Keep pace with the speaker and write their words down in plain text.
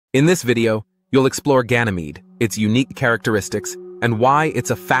In this video, you'll explore Ganymede, its unique characteristics, and why it's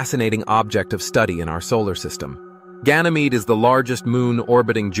a fascinating object of study in our solar system. Ganymede is the largest moon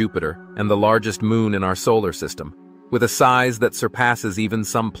orbiting Jupiter and the largest moon in our solar system, with a size that surpasses even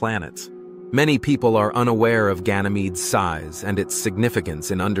some planets. Many people are unaware of Ganymede's size and its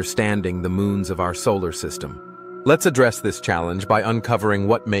significance in understanding the moons of our solar system. Let's address this challenge by uncovering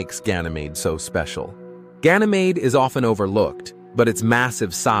what makes Ganymede so special. Ganymede is often overlooked, but its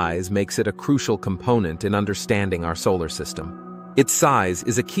massive size makes it a crucial component in understanding our solar system. Its size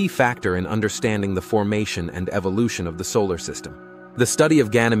is a key factor in understanding the formation and evolution of the solar system. The study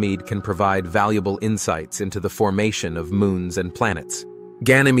of Ganymede can provide valuable insights into the formation of moons and planets.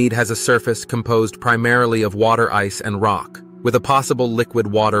 Ganymede has a surface composed primarily of water ice and rock, with a possible liquid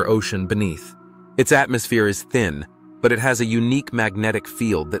water ocean beneath. Its atmosphere is thin, but it has a unique magnetic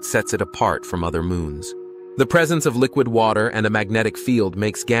field that sets it apart from other moons. The presence of liquid water and a magnetic field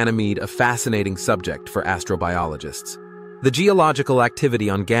makes Ganymede a fascinating subject for astrobiologists. The geological activity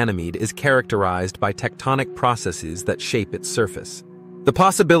on Ganymede is characterized by tectonic processes that shape its surface. The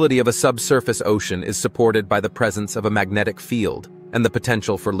possibility of a subsurface ocean is supported by the presence of a magnetic field and the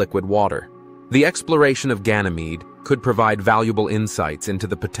potential for liquid water. The exploration of Ganymede could provide valuable insights into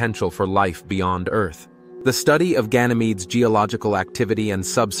the potential for life beyond Earth. The study of Ganymede's geological activity and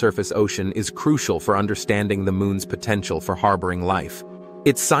subsurface ocean is crucial for understanding the moon's potential for harboring life.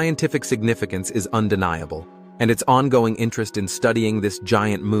 Its scientific significance is undeniable, and its ongoing interest in studying this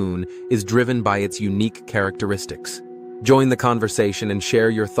giant moon is driven by its unique characteristics. Join the conversation and share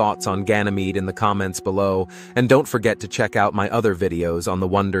your thoughts on Ganymede in the comments below, and don't forget to check out my other videos on the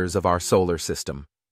wonders of our solar system.